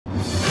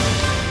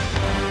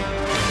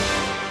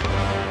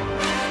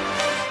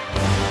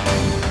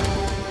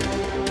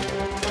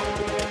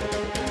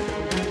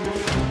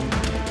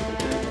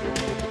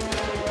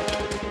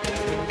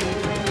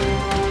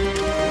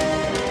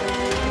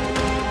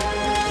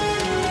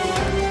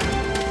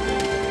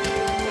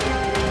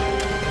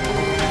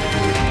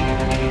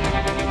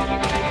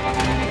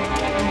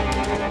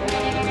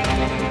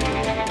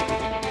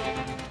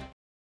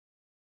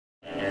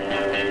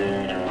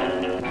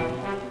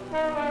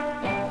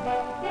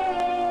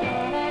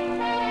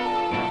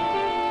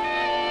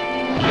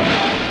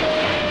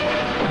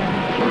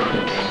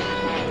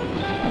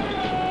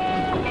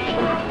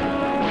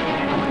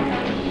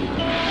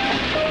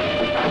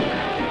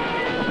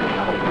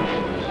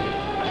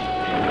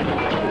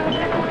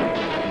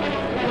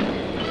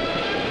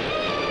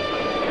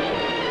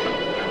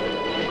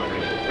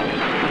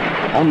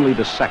Only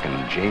the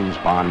second James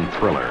Bond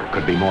thriller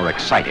could be more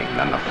exciting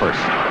than the first.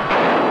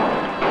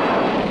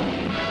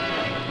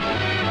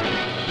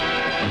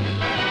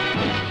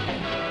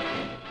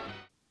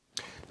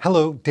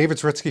 Hello, David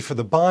Zaritsky for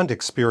the Bond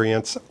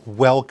Experience.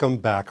 Welcome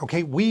back.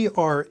 Okay, we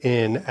are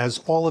in, as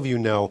all of you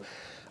know,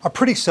 a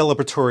pretty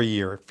celebratory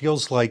year. It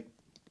feels like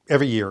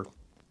every year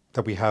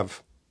that we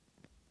have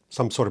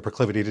some sort of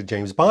proclivity to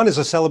James Bond is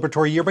a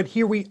celebratory year, but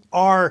here we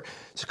are.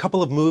 It's a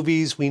couple of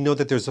movies. We know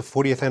that there's the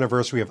 40th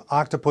anniversary of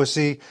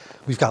Octopussy.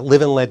 We've got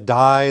Live and Let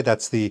Die.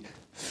 That's the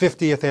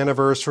 50th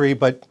anniversary,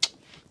 but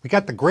we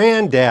got the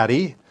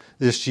granddaddy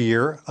this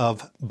year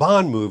of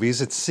Bond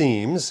movies, it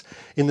seems,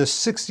 in the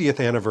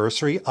 60th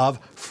anniversary of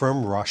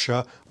From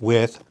Russia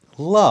with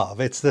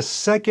Love. It's the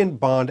second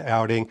Bond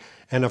outing,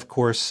 and of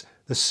course,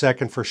 the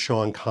second for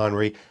Sean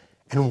Connery.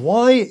 And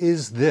why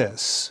is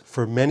this,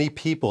 for many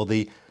people,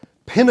 the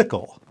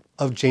pinnacle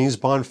of James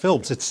Bond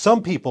films? It's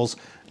some people's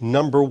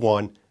number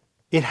one.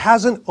 It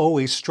hasn't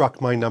always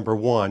struck my number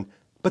one,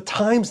 but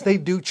times they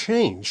do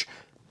change.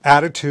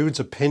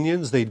 Attitudes,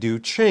 opinions, they do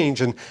change.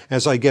 And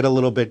as I get a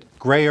little bit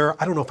grayer,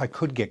 I don't know if I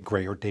could get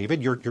grayer,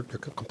 David, you're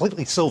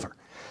completely silver.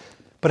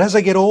 But as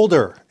I get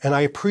older and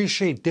I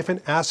appreciate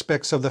different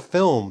aspects of the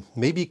film,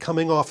 maybe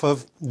coming off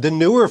of the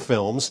newer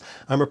films,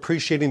 I'm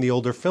appreciating the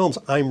older films,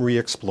 I'm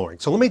re-exploring.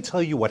 So let me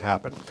tell you what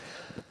happened.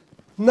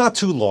 Not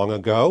too long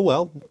ago,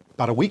 well,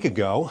 about a week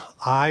ago,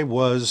 I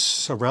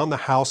was around the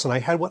house and I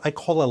had what I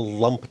call a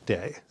lump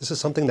day. This is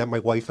something that my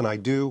wife and I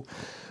do,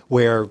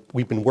 where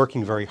we've been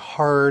working very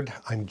hard.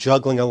 I'm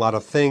juggling a lot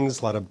of things,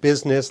 a lot of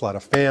business, a lot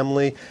of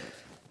family,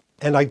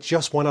 and I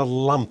just want to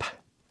lump.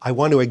 I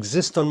want to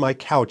exist on my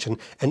couch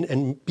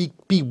and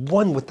be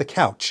one with the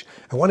couch.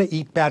 I want to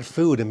eat bad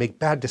food and make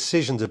bad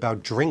decisions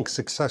about drinks,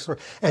 etc.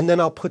 And then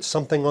I'll put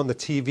something on the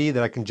TV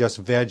that I can just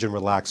veg and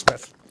relax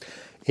with.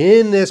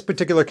 In this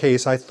particular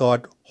case, I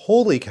thought,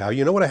 holy cow,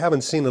 you know what I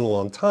haven't seen in a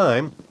long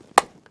time?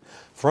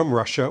 From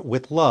Russia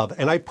with Love.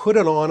 And I put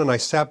it on and I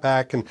sat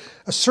back and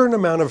a certain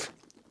amount of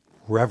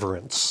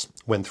reverence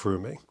went through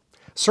me.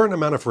 A certain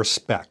amount of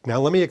respect. Now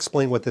let me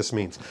explain what this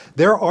means.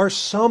 There are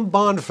some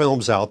Bond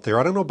films out there,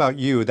 I don't know about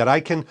you, that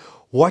I can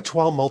watch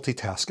while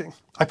multitasking.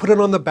 I put it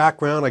on the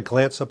background, I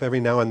glance up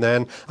every now and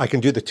then, I can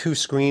do the two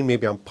screen,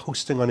 maybe I'm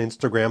posting on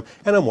Instagram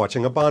and I'm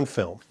watching a Bond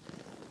film.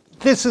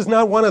 This is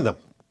not one of them.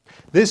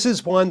 This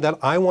is one that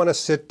I want to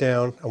sit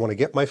down, I want to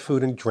get my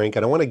food and drink,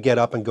 and I want to get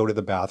up and go to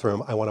the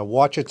bathroom. I want to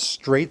watch it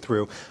straight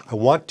through. I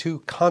want to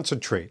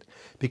concentrate,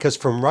 because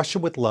From Russia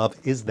with Love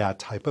is that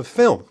type of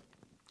film.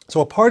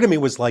 So a part of me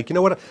was like, you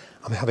know what,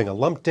 I'm having a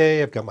lump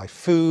day, I've got my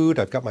food,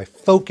 I've got my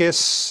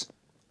focus.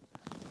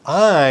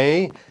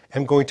 I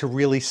am going to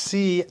really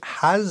see,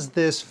 has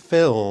this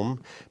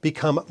film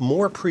become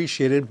more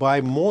appreciated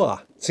by moi?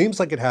 Seems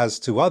like it has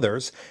to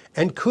others.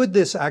 And could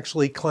this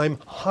actually climb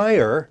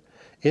higher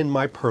in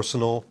my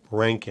personal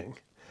ranking?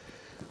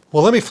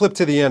 Well, let me flip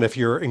to the end if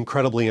you're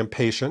incredibly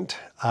impatient.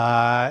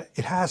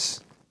 It has.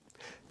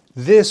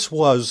 This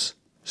was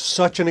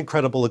such an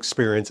incredible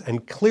experience,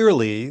 and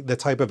clearly the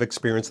type of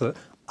experience that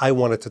I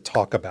wanted to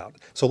talk about.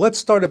 So let's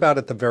start about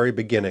at the very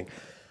beginning.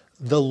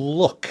 The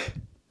look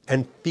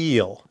and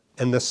feel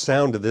and the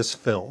sound of this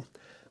film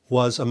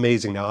was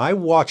amazing. Now, I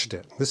watched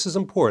it. This is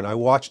important. I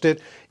watched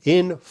it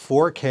in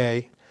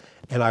 4K,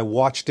 and I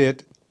watched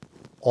it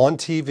on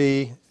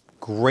TV.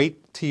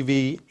 Great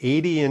TV,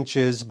 80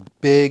 inches,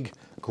 big,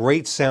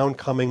 great sound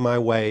coming my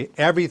way.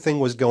 Everything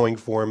was going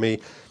for me.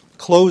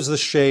 Closed the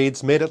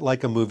shades, made it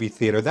like a movie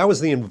theater. That was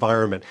the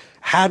environment.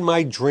 Had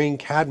my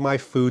drink, had my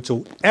food,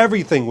 so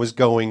everything was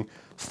going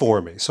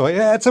for me. So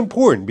yeah, it's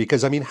important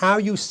because, I mean, how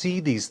you see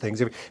these things,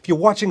 if you're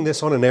watching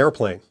this on an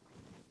airplane,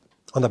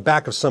 on the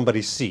back of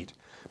somebody's seat,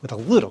 with a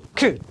little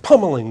kid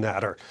pummeling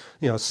that, or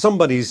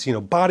somebody's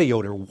body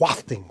odor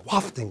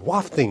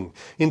wafting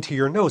into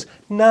your nose.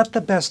 Not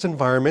the best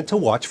environment to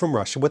watch From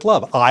Russia with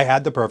Love. I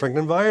had the perfect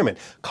environment.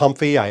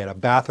 Comfy, I had a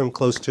bathroom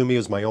close to me, it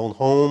was my own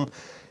home.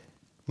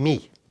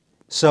 Me.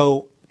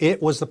 So it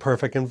was the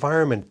perfect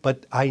environment,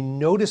 but I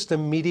noticed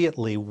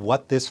immediately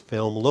what this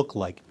film looked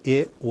like.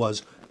 It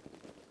was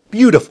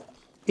beautiful.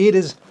 It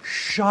is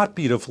shot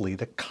beautifully.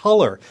 The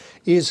color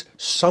is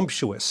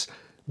sumptuous.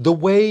 The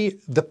way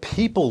the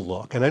people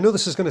look, and I know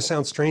this is going to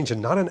sound strange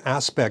and not an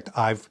aspect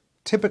I've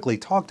typically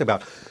talked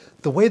about,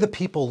 the way the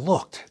people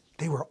looked,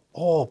 they were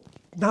all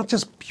not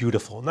just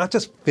beautiful, not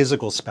just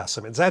physical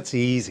specimens. That's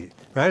easy,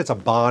 right? It's a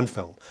Bond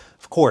film.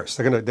 Of course,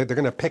 they're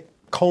gonna pick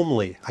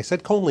comely. I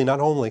said comely, not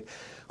homely.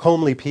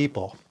 Comely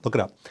people. Look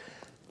it up.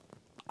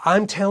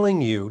 I'm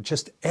telling you,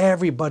 just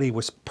everybody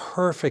was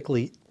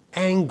perfectly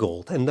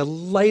angled and the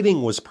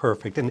lighting was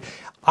perfect. And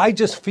I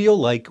just feel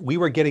like we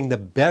were getting the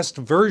best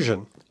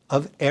version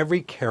of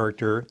every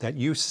character that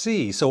you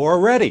see. So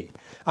already,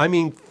 I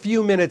mean,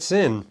 few minutes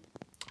in,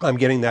 I'm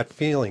getting that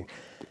feeling.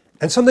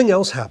 And something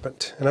else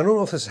happened. And I don't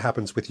know if this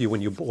happens with you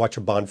when you watch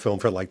a Bond film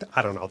for like,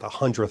 I don't know, the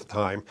 100th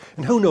time.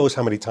 And who knows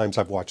how many times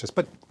I've watched this,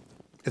 but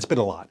it's been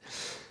a lot.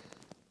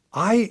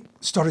 I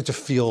started to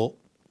feel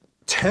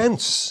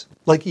tense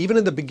Like even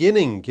in the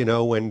beginning,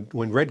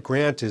 when Red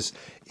Grant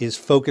is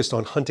focused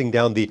on hunting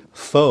down the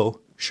faux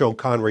Sean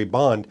Connery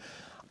Bond,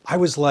 I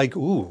was like,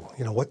 ooh,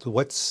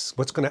 what's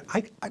going to,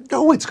 I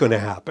know it's going to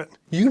happen.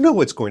 You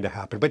know it's going to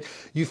happen. But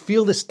you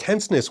feel this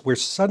tenseness where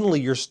suddenly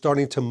you're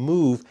starting to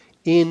move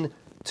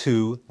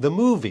into the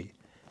movie.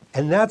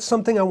 And that's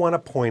something I want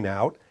to point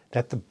out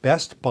that the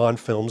best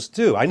Bond films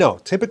do. I know,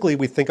 typically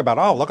we think about,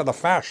 oh, look at the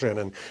fashion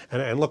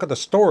and look at the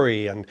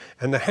story and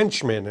the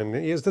henchman and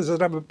is this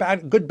a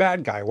good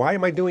bad guy? Why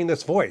am I doing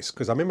this voice?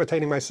 Because I'm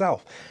imitating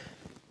myself.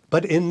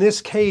 But in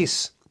this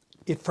case,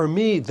 for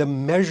me, the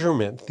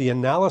measurement, the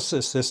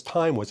analysis this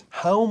time was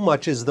how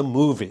much is the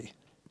movie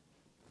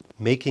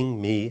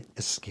making me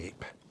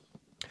escape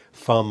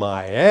from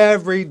my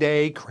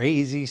everyday,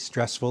 crazy,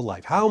 stressful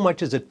life? How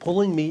much is it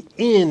pulling me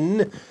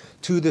in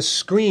to the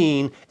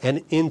screen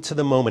and into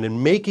the moment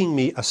and making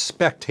me a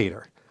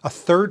spectator, a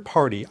third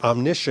party,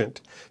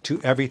 omniscient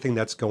to everything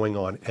that's going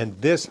on?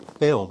 And this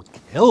film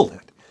killed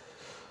it.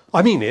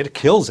 I mean, it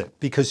kills it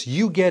because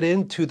you get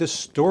into the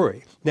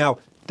story. Now,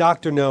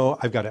 Dr. No,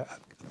 I've got an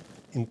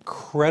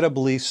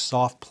incredibly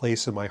soft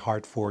place in my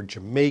heart for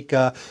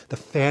Jamaica, the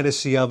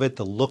fantasy of it,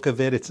 the look of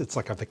it. It's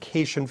like a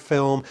vacation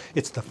film.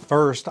 It's the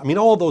first. I mean,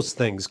 all those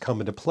things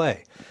come into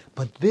play.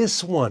 But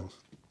this one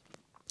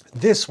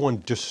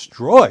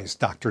destroys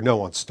Dr.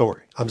 No on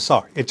story. I'm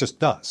sorry, it just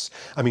does.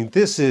 I mean,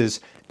 this is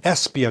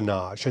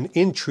espionage and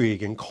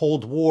intrigue and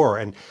Cold War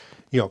and,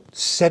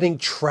 setting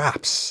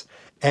traps.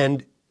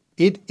 And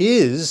it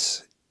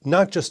is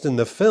not just in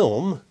the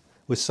film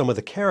with some of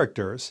the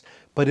characters,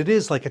 but it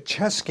is like a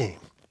chess game.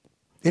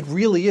 It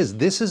really is.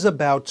 This is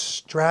about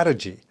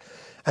strategy.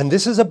 And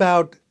this is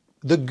about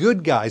the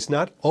good guys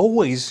not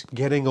always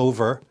getting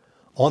over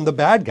on the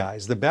bad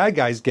guys. The bad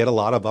guys get a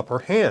lot of upper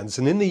hands.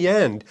 And in the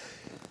end,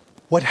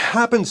 what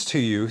happens to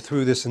you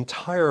through this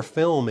entire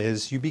film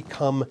is you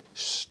become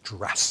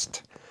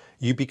stressed.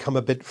 You become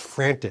a bit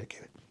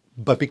frantic.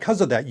 But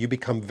because of that, you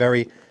become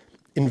very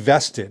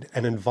invested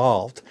and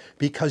involved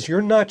because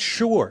you're not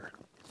sure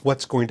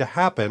what's going to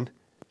happen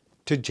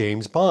to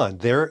James Bond.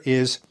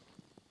 There's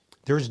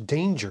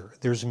danger,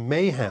 there's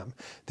mayhem,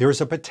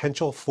 there's a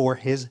potential for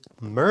his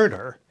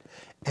murder.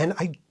 And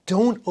I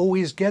don't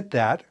always get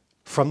that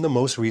from the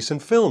most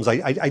recent films.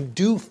 I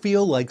do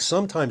feel like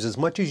sometimes, as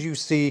much as you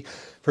see,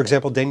 for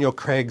example, Daniel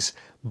Craig's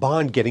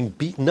Bond getting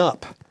beaten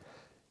up,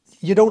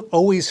 you don't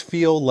always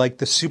feel like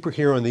the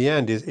superhero in the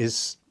end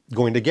is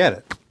going to get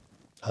it.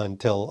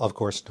 Until, of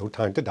course, No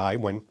Time to Die,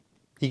 when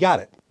he got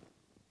it.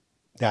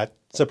 That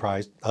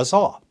surprised us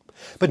all.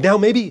 But now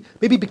maybe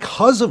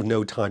because of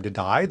No Time to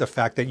Die, the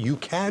fact that you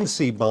can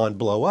see Bond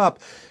blow up,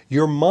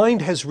 your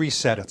mind has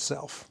reset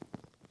itself.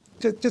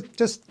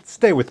 Just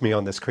stay with me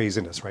on this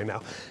craziness right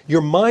now.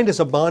 Your mind as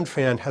a Bond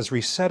fan has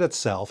reset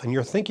itself, and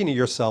you're thinking to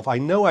yourself, I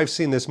know I've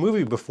seen this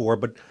movie before,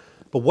 but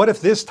what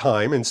if this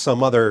time in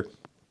some other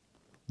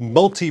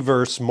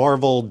multiverse,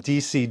 Marvel,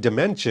 DC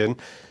dimension,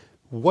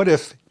 what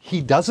if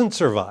he doesn't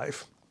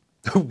survive?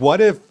 What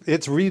if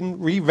it's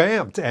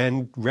revamped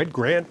and Red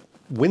Grant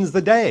wins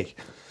the day?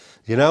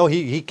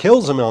 He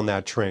kills him on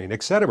that train,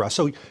 etc.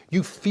 So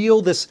you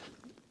feel this,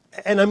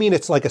 and I mean,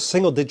 it's like a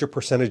single-digit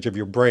percentage of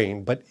your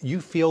brain, but you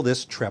feel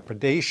this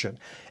trepidation.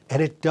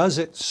 And it does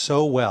it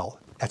so well.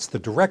 That's the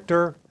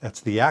director,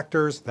 that's the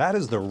actors, that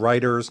is the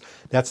writers,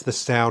 that's the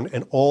sound,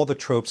 and all the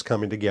tropes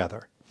coming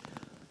together.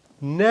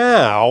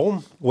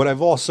 Now, what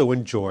I've also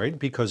enjoyed,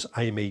 because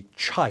I am a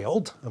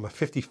child, I'm a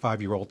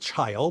 55-year-old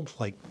child,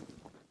 like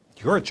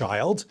you're a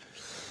child,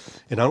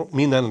 and I don't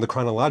mean that in the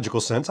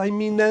chronological sense, I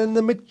mean that in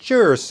the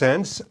mature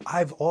sense.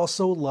 I've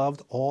also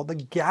loved all the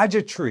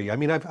gadgetry. I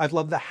mean, I've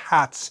loved the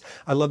hats,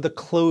 I love the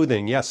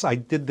clothing. Yes, I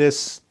did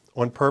this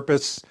on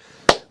purpose.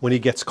 When he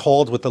gets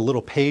called with the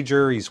little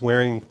pager, he's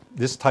wearing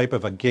this type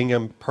of a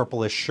gingham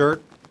purplish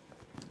shirt.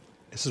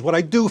 This is what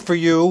I do for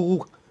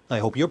you. I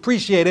hope you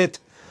appreciate it.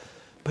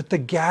 But the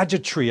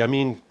gadgetry, I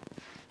mean,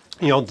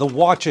 the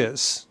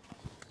watches.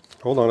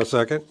 Hold on a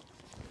second.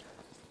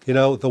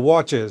 The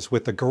watches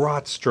with the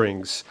garrote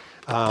strings,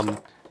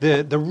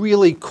 the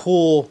really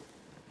cool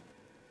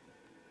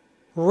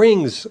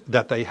rings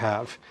that they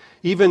have.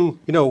 Even,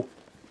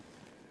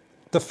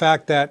 the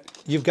fact that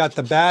you've got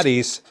the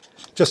baddies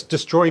just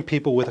destroying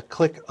people with a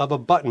click of a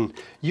button.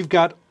 You've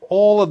got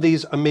all of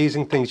these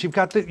amazing things. You've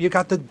got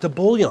the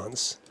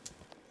bullions.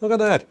 Look at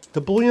that.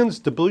 The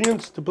bullions.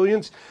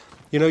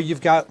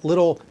 You've got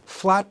little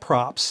flat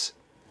props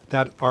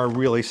that are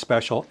really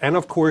special. And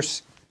of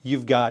course,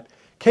 you've got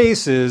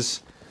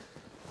cases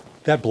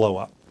that blow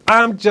up.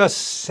 I'm just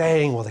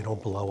saying, well, they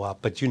don't blow up,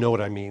 but you know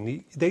what I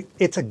mean.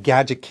 It's a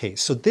gadget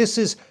case. So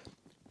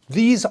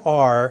these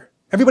are,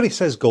 everybody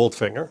says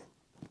Goldfinger.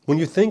 When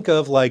you think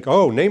of like,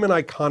 oh, name an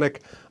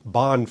iconic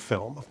Bond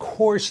film, of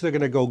course they're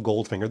going to go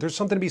Goldfinger. There's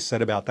something to be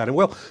said about that. And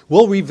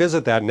we'll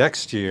revisit that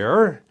next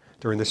year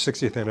during the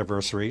 60th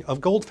anniversary of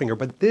Goldfinger.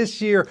 But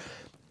this year,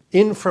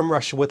 in From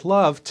Russia with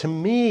Love, to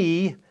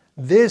me,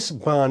 this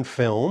Bond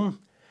film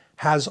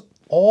has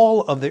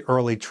all of the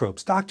early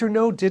tropes. Dr.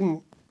 No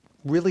didn't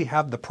really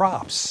have the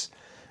props.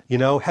 you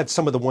know, had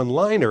some of the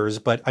one-liners,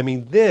 but I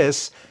mean,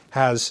 this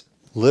has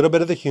a little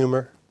bit of the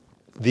humor,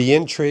 the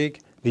intrigue,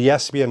 the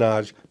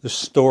espionage, the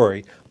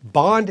story.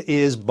 Bond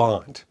is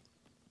Bond.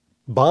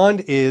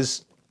 Bond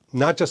is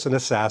not just an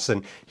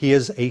assassin, he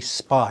is a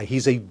spy.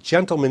 He's a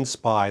gentleman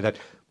spy that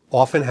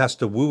often has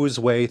to woo his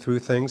way through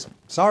things.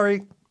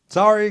 Sorry,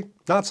 sorry,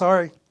 not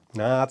sorry,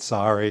 not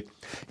sorry.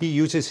 He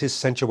uses his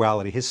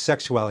sensuality, his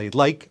sexuality,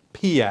 like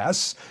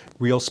P.S.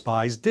 real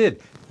spies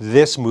did.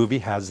 This movie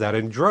has that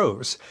in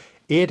droves.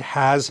 It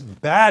has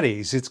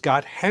baddies, it's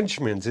got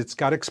henchmen, it's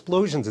got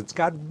explosions, it's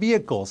got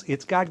vehicles,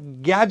 it's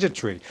got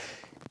gadgetry,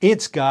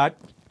 it's got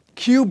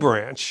Q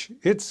branch,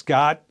 it's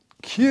got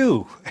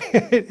Q.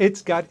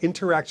 It's got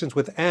interactions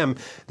with M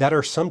that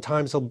are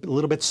sometimes a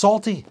little bit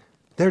salty.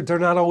 They're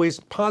not always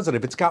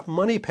positive. It's got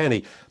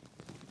Moneypenny.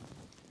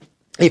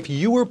 If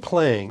you were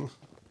playing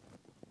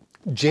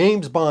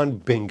James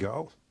Bond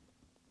bingo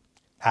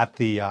at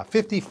the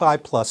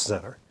 55 Plus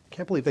Center,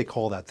 can't believe they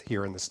call that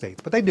here in the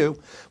States, but they do,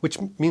 which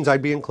means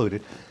I'd be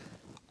included.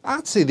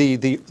 I'd say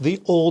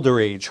the older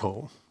age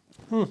home.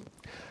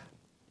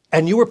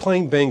 And you were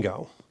playing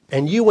bingo,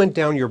 and you went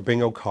down your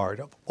bingo card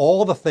of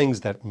all the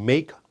things that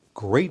make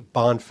great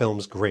Bond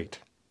films great.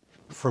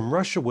 From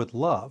Russia with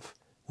Love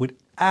would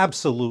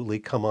absolutely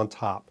come on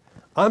top.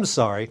 I'm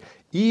sorry,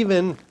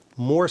 even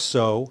more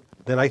so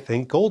than I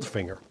think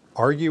Goldfinger.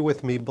 Argue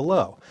with me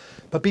below.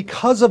 But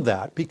because of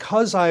that,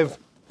 because I've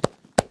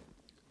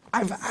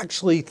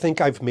actually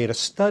think I've made a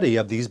study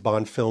of these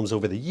Bond films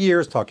over the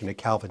years, talking to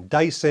Calvin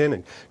Dyson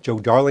and Joe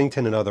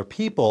Darlington and other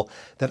people,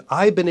 that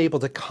I've been able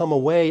to come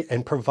away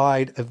and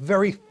provide a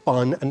very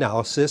fun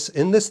analysis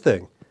in this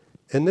thing.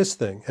 And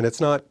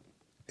it's not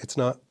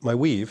my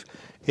weave,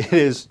 it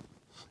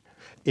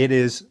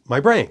is my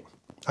brain.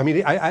 I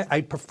mean,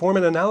 I perform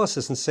an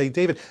analysis and say,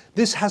 David,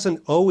 this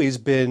hasn't always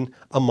been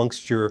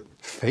amongst your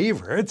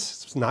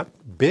favorites. It's not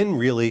been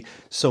really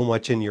so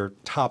much in your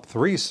top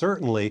three,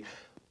 certainly.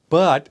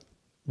 But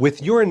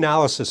with your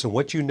analysis and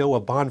what you know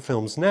of Bond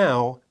films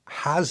now,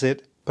 has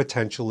it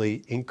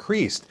potentially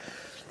increased?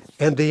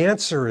 And the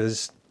answer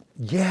is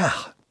yeah.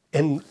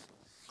 And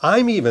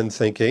I'm even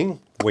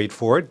thinking, wait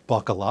for it,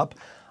 buckle up,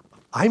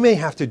 I may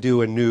have to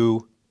do a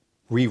new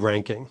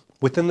re-ranking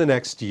within the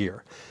next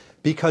year,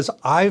 because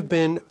I've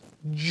been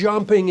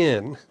jumping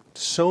in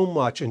so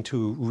much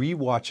into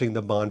rewatching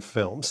the Bond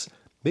films,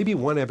 maybe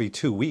one every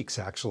 2 weeks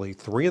actually,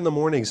 3 in the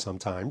morning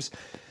sometimes,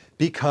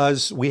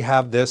 because we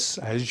have this,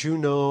 as you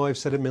know, I've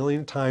said it a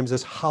million times,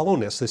 this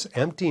hollowness, this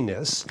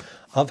emptiness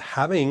of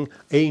having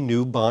a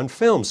new Bond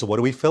film. So what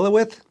do we fill it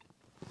with?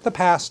 The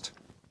past,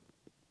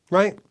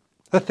 right?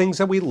 The things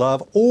that we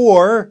love,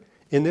 or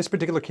in this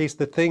particular case,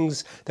 the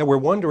things that we're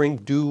wondering,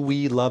 do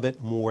we love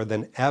it more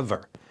than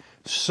ever?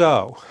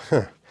 So,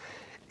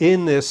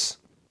 in this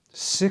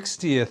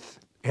 60th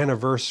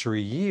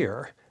anniversary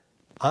year,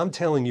 I'm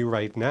telling you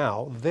right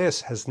now,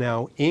 this has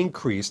now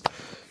increased.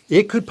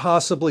 It could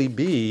possibly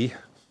be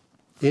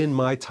in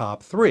my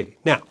top 3.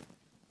 Now,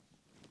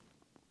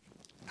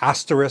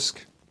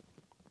 asterisk,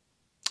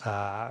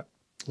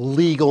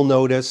 legal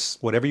notice,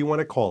 whatever you want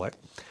to call it.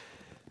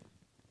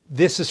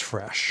 This is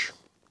fresh.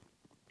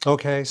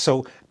 Okay,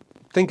 so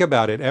think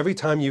about it. Every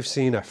time you've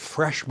seen a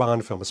fresh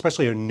Bond film,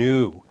 especially a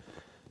new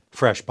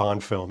fresh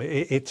Bond film,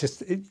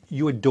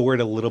 you adore it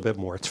a little bit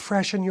more. It's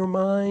fresh in your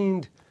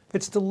mind.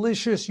 It's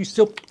delicious. You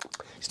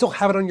still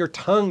have it on your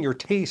tongue, your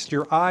taste,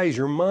 your eyes,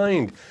 your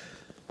mind.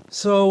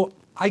 So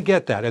I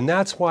get that, and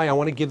that's why I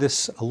want to give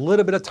this a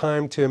little bit of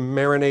time to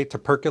marinate, to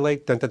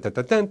percolate. Dun, dun, dun,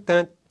 dun, dun,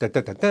 dun, dun,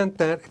 dun, dun, dun,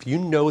 dun. If you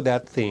know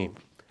that theme,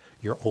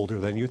 you're older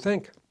than you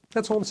think.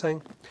 That's all I'm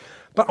saying.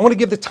 But I want to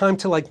give the time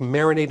to like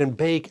marinate and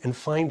bake and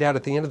find out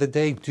at the end of the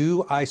day,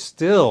 do I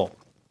still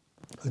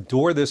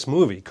adore this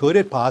movie? Could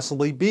it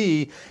possibly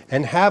be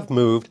and have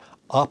moved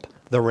up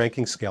the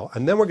ranking scale?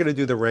 And then we're going to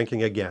do the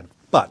ranking again.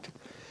 But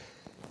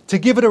to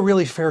give it a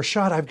really fair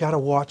shot, I've got to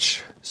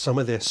watch some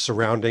of the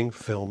surrounding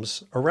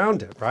films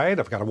around it, right?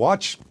 I've got to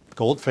watch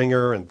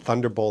Goldfinger and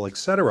Thunderball,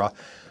 etc.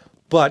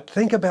 But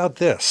think about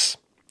this.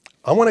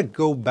 I want to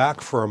go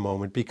back for a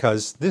moment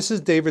because this is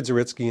David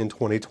Zaritsky in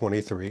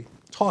 2023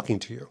 talking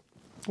to you.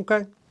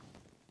 Okay?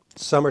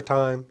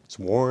 Summertime, it's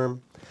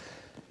warm.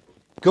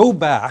 Go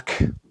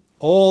back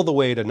all the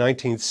way to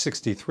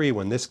 1963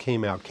 when this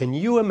came out. Can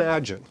you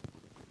imagine,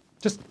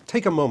 just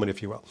take a moment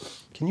if you will,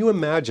 can you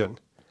imagine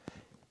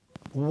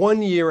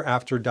 1 year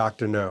after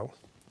Dr. No?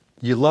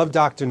 You love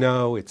Dr.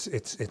 No, it's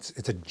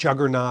a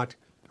juggernaut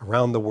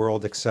around the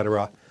world,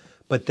 etc.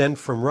 But then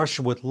From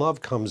Russia with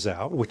Love comes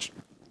out, which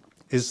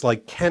is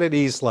like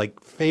Kennedy's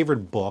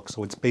favorite book,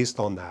 so it's based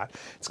on that.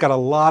 It's got a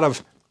lot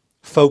of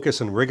focus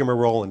and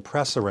rigmarole and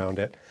press around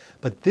it,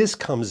 but this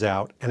comes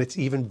out and it's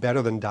even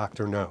better than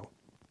Dr. No.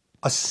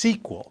 A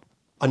sequel,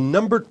 a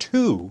number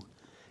 2,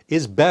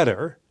 is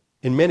better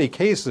in many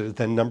cases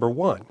than number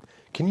 1.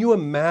 Can you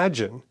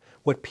imagine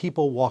what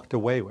people walked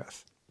away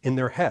with in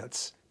their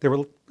heads? They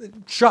were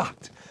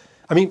shocked.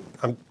 I mean,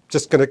 I'm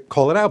just going to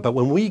call it out, but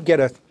when we get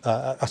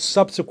a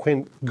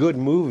subsequent good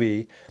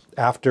movie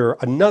after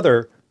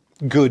another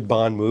good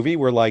Bond movie,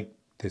 we're like,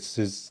 this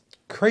is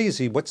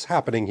crazy. What's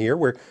happening here?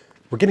 We're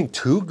getting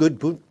two good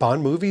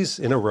Bond movies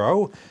in a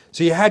row.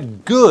 So you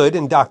had good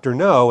in Dr.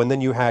 No, and then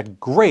you had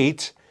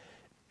great.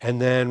 And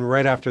then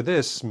right after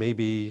this,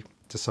 maybe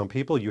to some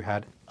people, you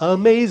had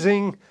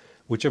amazing,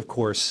 which of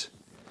course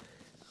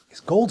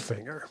is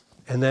Goldfinger.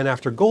 And then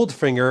after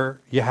Goldfinger,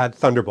 you had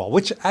Thunderball,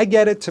 which I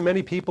get it, to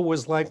many people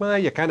was like, well,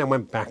 you kind of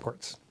went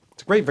backwards.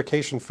 It's a great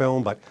vacation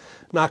film, but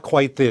not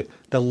quite the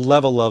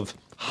level of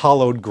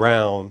hollowed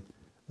ground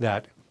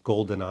that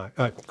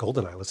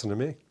GoldenEye, listen to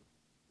me.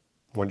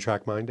 One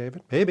track mind,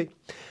 David? Maybe.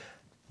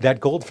 That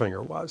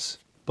Goldfinger was.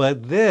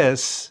 But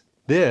this,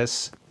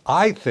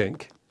 I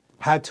think,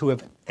 had to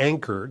have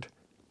anchored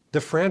the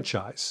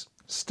franchise.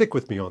 Stick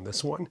with me on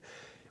this one.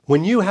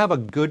 When you have a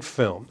good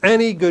film,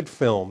 any good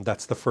film,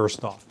 that's the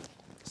first off.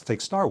 Let's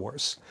take Star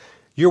Wars.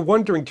 You're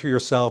wondering to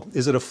yourself,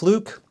 is it a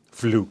fluke?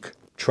 Fluke.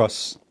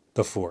 Trust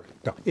the Force.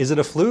 No. Is it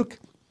a fluke?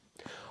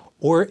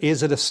 Or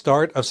is it a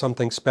start of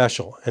something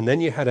special? And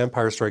then you had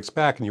Empire Strikes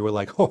Back and you were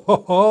like, ho,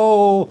 ho,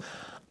 ho,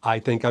 I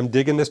think I'm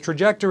digging this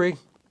trajectory.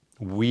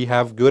 We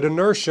have good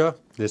inertia.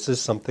 This is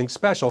something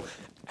special.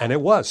 And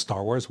it was.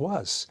 Star Wars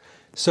was.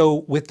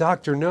 So with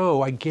Dr.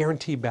 No, I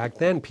guarantee back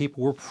then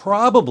people were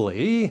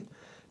probably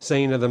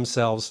saying to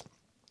themselves,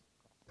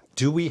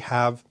 do we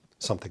have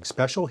something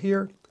special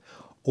here?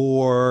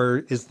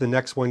 Or is the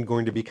next one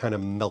going to be kind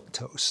of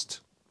milquetoast?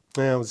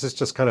 Is this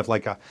just kind of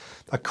like a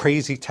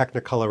crazy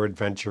Technicolor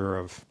adventure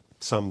of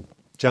some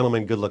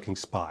gentleman good-looking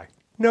spy?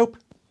 Nope.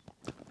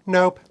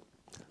 Nope.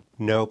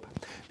 Nope.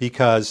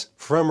 Because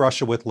From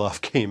Russia with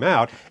Love came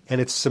out and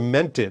it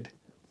cemented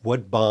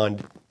what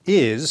Bond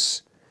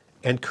is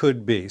and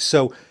could be.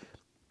 So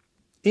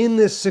in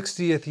this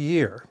 60th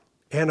year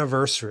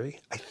anniversary,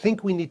 I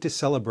think we need to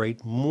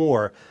celebrate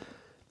more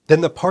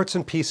than the parts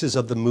and pieces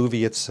of the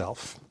movie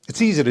itself.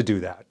 It's easy to do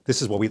that.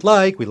 This is what we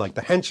like. We like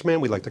the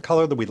henchmen. We like the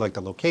color. We like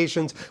the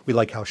locations. We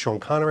like how Sean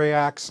Connery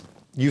acts.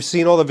 You've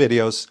seen all the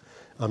videos.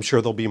 I'm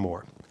sure there'll be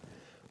more.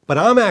 But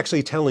I'm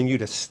actually telling you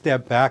to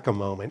step back a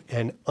moment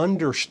and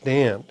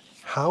understand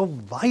how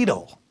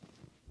vital,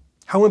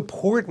 how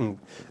important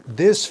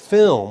this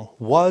film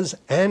was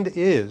and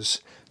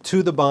is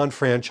to the Bond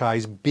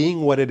franchise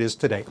being what it is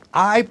today.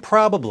 I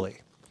probably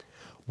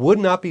would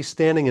not be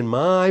standing in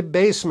my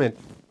basement,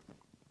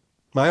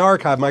 my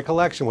archive, my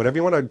collection, whatever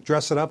you want to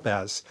dress it up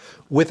as,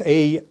 with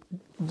a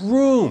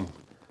room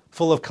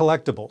full of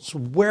collectibles,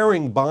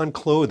 wearing Bond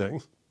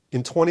clothing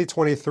in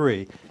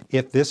 2023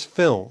 if this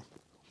film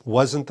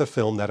wasn't the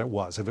film that it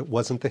was, if it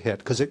wasn't the hit,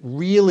 because it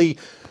really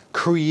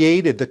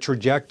created the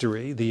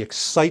trajectory, the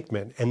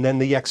excitement, and then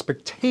the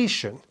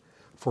expectation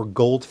for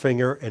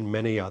Goldfinger and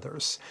many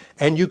others.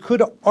 And you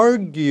could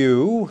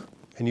argue,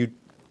 and you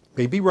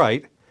may be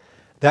right,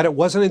 that it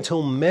wasn't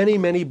until many,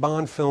 many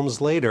Bond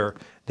films later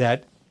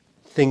that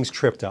things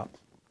tripped up.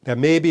 That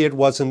maybe it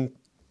wasn't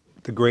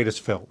the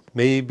greatest film.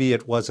 Maybe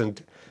it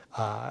wasn't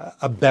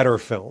a better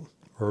film.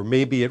 Or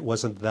maybe it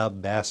wasn't the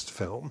best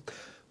film.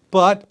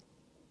 But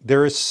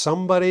there is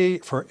somebody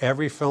for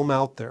every film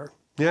out there.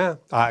 Yeah,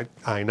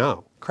 I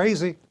know.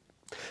 Crazy.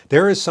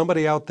 There is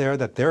somebody out there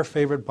that their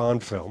favorite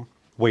Bond film,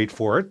 wait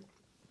for it,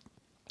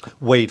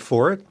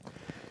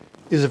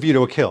 is A View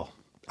to a Kill.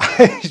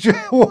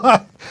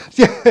 What?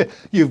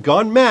 You've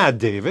gone mad,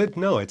 David.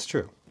 No, it's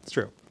true. It's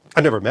true.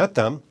 I never met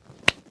them,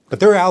 but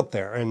they're out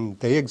there and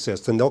they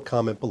exist and they'll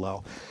comment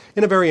below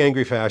in a very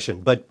angry fashion,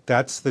 but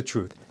that's the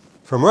truth.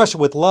 From Russia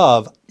with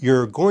Love,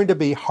 you're going to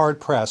be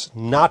hard-pressed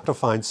not to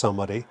find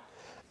somebody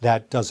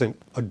that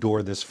doesn't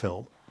adore this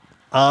film.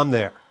 I'm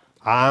there.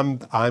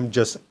 I'm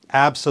just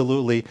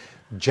absolutely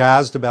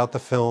jazzed about the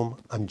film.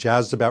 I'm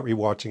jazzed about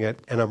rewatching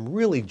it, and I'm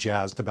really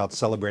jazzed about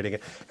celebrating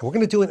it. And we're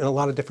going to do it in a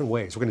lot of different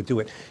ways. We're going to do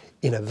it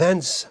in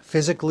events,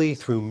 physically,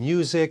 through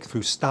music,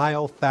 through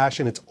style,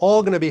 fashion. It's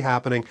all going to be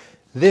happening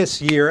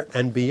this year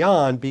and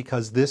beyond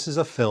because this is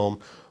a film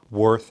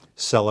worth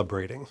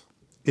celebrating.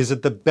 Is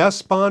it the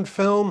best Bond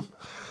film?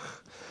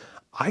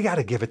 I got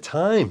to give it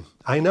time.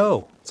 I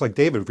know. It's like,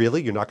 David,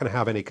 really? You're not going to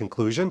have any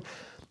conclusion?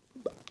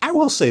 I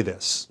will say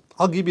this.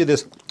 I'll give you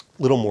this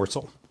little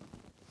morsel.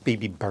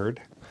 Baby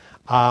bird.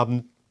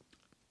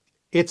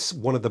 It's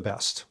one of the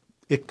best.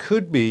 It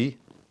could be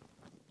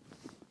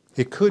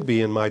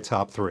in my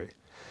top 3.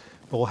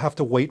 But we'll have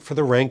to wait for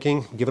the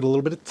ranking, give it a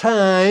little bit of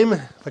time,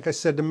 like I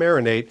said, to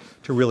marinate,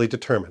 to really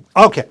determine.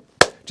 Okay,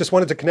 just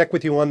wanted to connect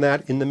with you on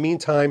that. In the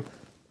meantime,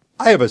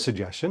 I have a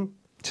suggestion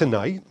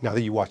tonight, now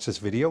that you watched this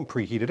video and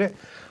preheated it.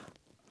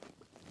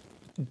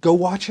 Go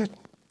watch it.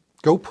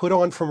 Go put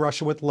on From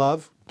Russia with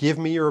Love. Give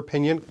me your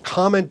opinion.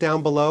 Comment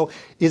down below.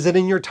 Is it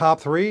in your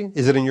top 3?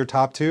 Is it in your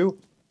top 2?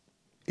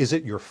 Is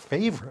it your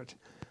favorite?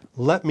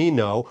 Let me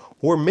know.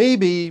 Or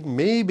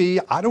maybe,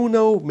 I don't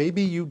know,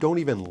 maybe you don't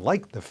even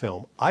like the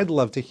film. I'd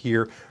love to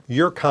hear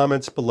your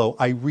comments below.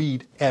 I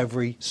read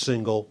every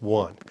single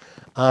one.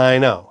 I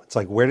know. It's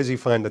like, where does he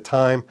find the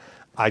time?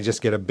 I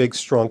just get a big,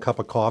 strong cup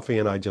of coffee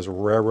and I just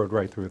railroad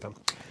right through them.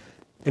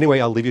 Anyway,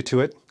 I'll leave you to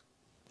it.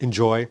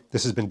 Enjoy.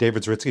 This has been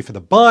David Zaritsky for the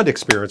Bond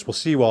Experience. We'll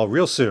see you all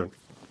real soon.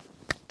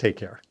 Take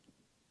care.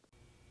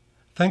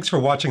 Thanks for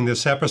watching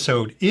this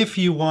episode. If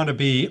you want to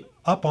be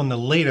up on the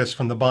latest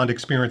from the Bond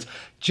Experience,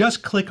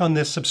 just click on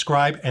this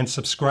subscribe and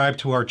subscribe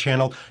to our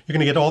channel. You're going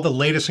to get all the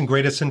latest and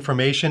greatest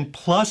information,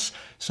 plus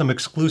some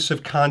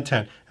exclusive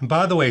content. And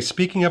by the way,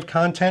 speaking of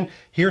content,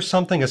 here's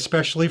something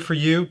especially for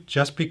you,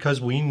 just because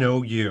we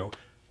know you.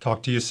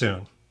 Talk to you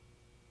soon.